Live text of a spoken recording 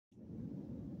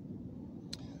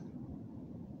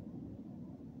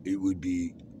It would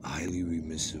be highly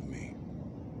remiss of me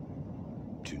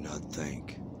to not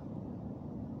thank,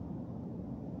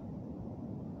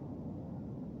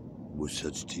 with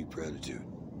such deep gratitude,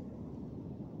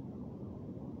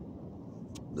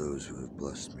 those who have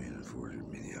blessed me and afforded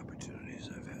me the opportunities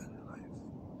I've had in life.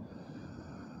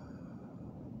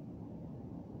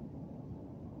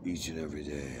 Each and every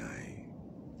day I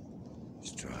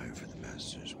strive for the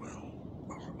Master's will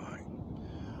over my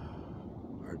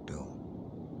heart bill,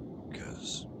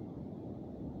 because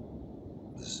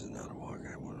this is not a walk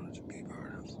I wanted to be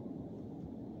part of.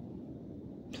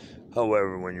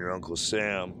 However, when your Uncle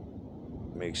Sam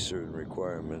makes certain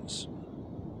requirements,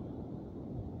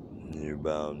 you're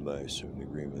bound by certain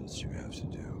agreements you have to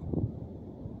do.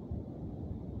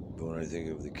 But when I think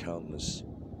of the countless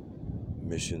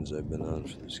missions I've been on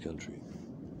for this country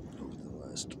over the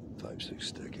last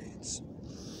 5-6 decades,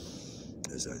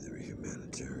 as either a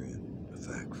humanitarian, a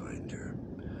fact finder,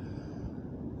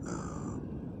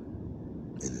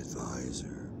 an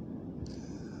advisor,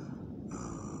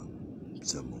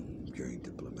 someone carrying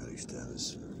diplomatic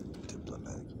status or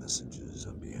diplomatic messages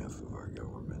on behalf of our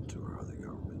government or other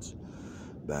governments,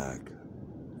 back,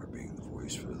 or being the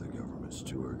voice for the governments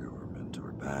to our government,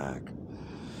 or back,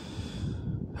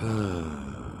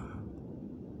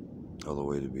 all the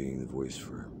way to being the voice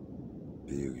for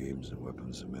video games and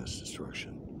weapons of mass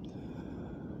destruction.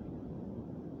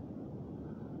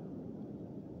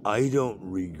 I don't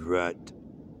regret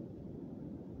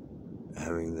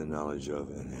having the knowledge of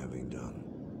and having done.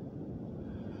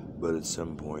 But at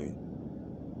some point,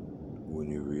 when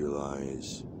you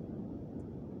realize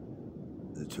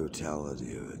the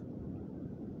totality of it,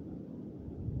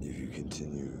 if you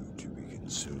continue to be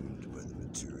consumed by the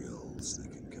materials that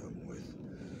can come with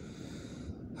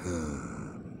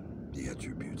the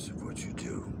attributes of what you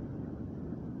do,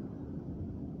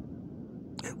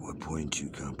 at what point you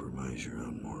compromise your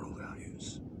own moral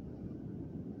values?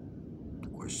 The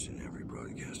question every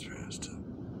broadcaster has to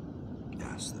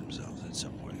ask themselves at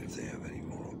some point, if they have any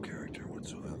moral character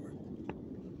whatsoever.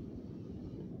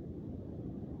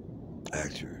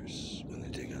 Actors, when they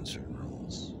take on certain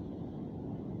roles,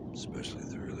 especially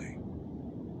the really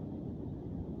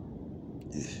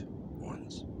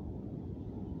ones.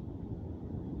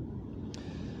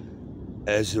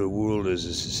 As a world, as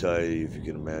a society, if you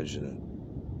can imagine it,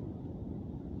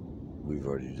 we've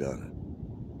already done it.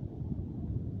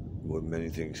 What many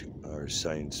things are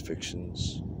science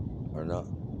fictions are not.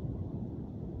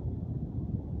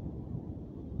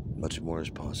 Much more is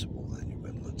possible than you've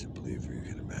been led to believe or you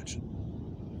can imagine.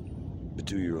 But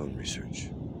do your own research.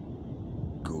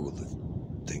 Google the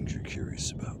things you're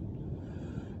curious about.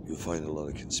 You'll find a lot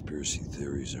of conspiracy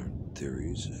theories aren't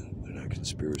theories, and they're not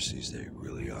conspiracies, they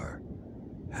really are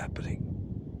happening.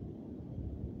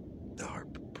 The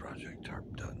HARP project,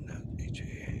 HARP.net,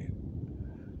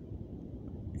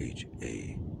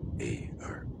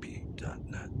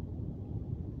 HAARP.net.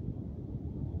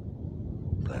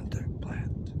 Plant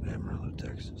in Amarillo,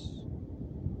 Texas.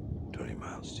 20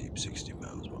 miles deep, 60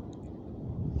 miles wide.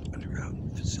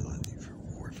 Underground facility for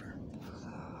warfare.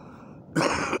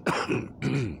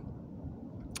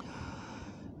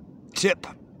 Tip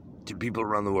to people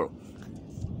around the world.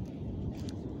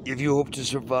 If you hope to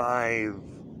survive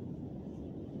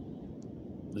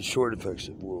the short effects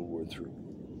of World War III,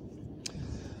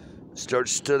 start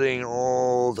studying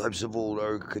all types of old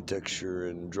architecture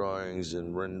and drawings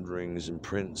and renderings and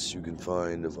prints you can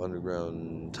find of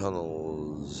underground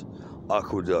tunnels,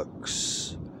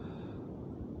 aqueducts,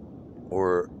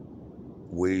 or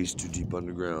ways to deep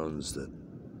undergrounds that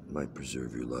might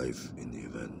preserve your life in the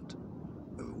event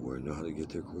of a war. Know how to get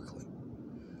there quickly.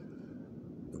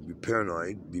 Don't be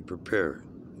paranoid, be prepared.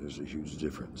 There's a huge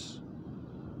difference.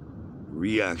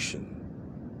 Reaction,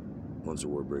 once a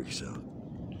war breaks out,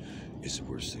 is the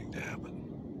worst thing to happen.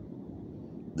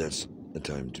 That's a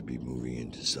time to be moving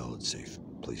into solid, safe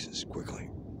places quickly.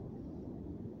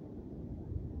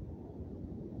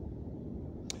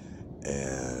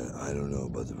 And I don't know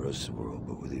about the rest of the world,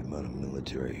 but with the amount of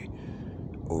military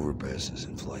overpasses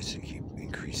and flights that keep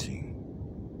increasing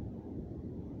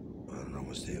on an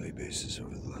almost daily basis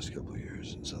over the last couple of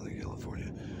years in Southern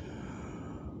California,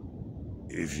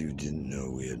 if you didn't know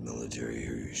we had military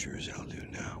here, you sure as hell do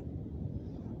now.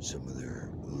 Some of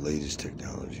their latest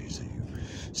technologies that you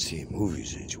see in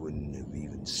movies that you wouldn't have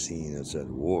even seen outside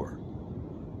of war,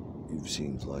 you've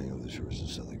seen flying over the shores of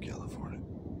Southern California.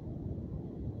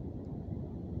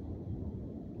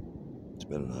 It's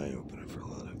been an eye-opener for a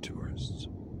lot of tourists.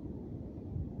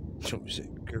 So we say,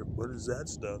 what is that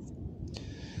stuff?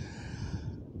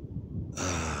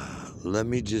 Let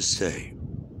me just say,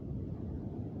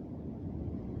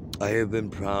 I have been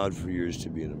proud for years to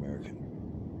be an American.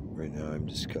 Right now I'm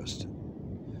disgusted.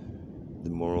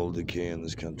 The moral decay in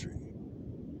this country,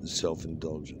 the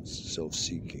self-indulgence,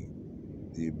 self-seeking,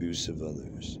 the abuse of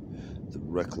others, the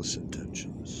reckless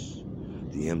intentions,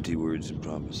 the empty words and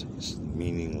promises, the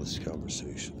meaningless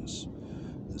conversations,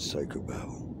 the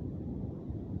psychobabble,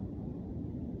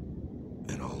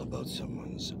 and all about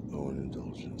someone's own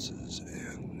indulgences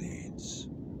and needs.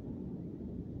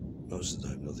 Most of the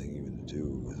time, nothing even to do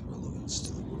with relevance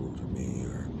to the world or me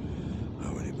or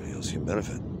how anybody else can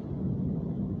benefit.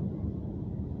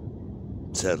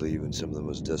 Sadly, even some of the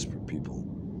most desperate people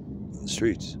on the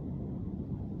streets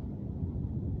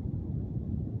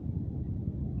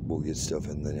will get stuff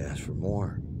and then ask for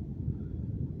more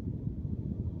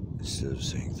instead of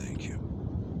saying thank you.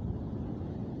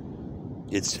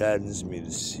 It saddens me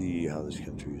to see how this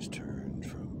country has turned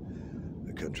from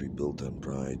a country built on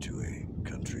pride to a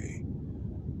country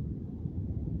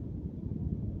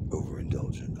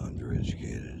overindulgent,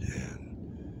 undereducated, and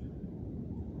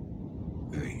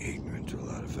very ignorant to a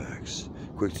lot of facts,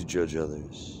 quick to judge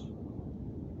others,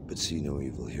 but see no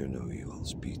evil, hear no evil,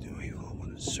 speak no evil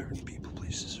when it's certain people,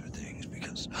 places, or things,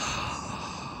 because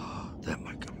that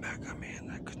might come back on me and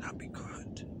that could not be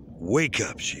good. Wake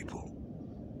up, sheeple.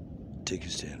 Take a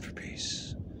stand for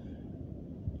peace.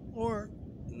 Or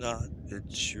not.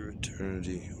 It's your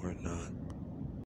eternity or not.